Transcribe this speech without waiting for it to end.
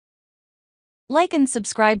Like and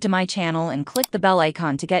subscribe to my channel and click the bell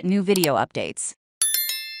icon to get new video updates.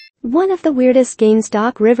 One of the weirdest games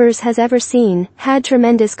Doc Rivers has ever seen had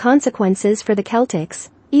tremendous consequences for the Celtics.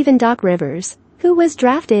 Even Doc Rivers, who was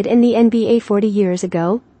drafted in the NBA 40 years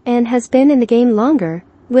ago and has been in the game longer,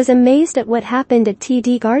 was amazed at what happened at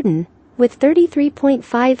TD Garden. With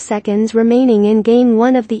 33.5 seconds remaining in Game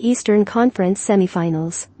 1 of the Eastern Conference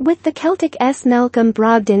semifinals, with the Celtics' Malcolm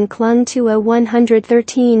Brogdon clung to a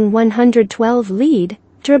 113-112 lead,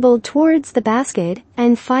 dribbled towards the basket,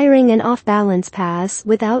 and firing an off-balance pass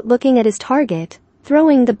without looking at his target,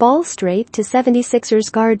 throwing the ball straight to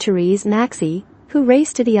 76ers guard Therese Maxey, who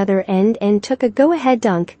raced to the other end and took a go-ahead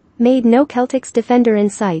dunk, made no Celtics defender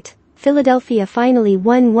in sight. Philadelphia finally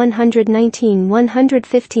won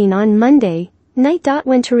 119-115 on Monday night.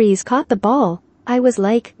 When Therese caught the ball, I was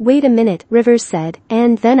like, wait a minute, Rivers said,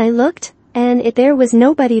 and then I looked, and there was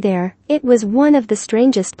nobody there. It was one of the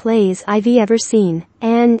strangest plays I've ever seen,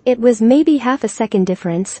 and it was maybe half a second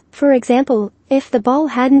difference. For example, if the ball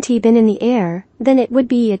hadn't been in the air, then it would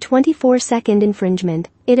be a 24-second infringement.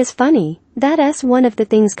 It is funny, that's one of the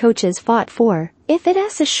things coaches fought for. If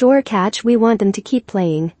it's a sure catch, we want them to keep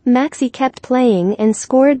playing. Maxey kept playing and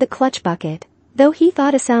scored the clutch bucket, though he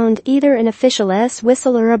thought a sound, either an official's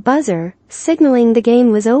whistle or a buzzer, signaling the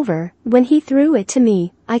game was over. When he threw it to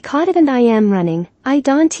me, I caught it and I am running. I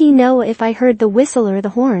don't know if I heard the whistle or the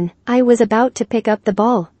horn. I was about to pick up the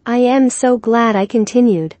ball. I am so glad I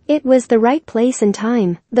continued. It was the right place and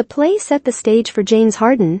time. The play set the stage for James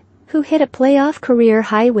Harden, who hit a playoff career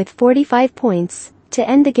high with 45 points, to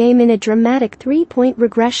end the game in a dramatic three-point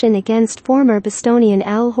regression against former Bostonian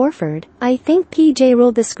Al Horford. I think PJ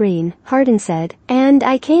rolled the screen, Harden said, and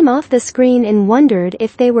I came off the screen and wondered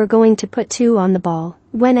if they were going to put two on the ball.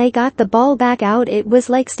 When I got the ball back out, it was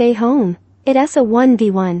like stay home. It's a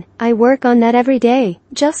 1v1. I work on that every day.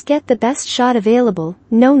 Just get the best shot available,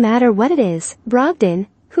 no matter what it is. Brogdon,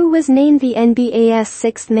 who was named the NBA's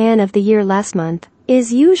sixth man of the year last month,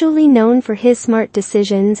 is usually known for his smart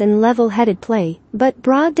decisions and level-headed play, but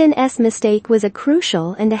Brogdon's mistake was a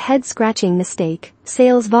crucial and a head-scratching mistake.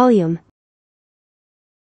 Sales volume.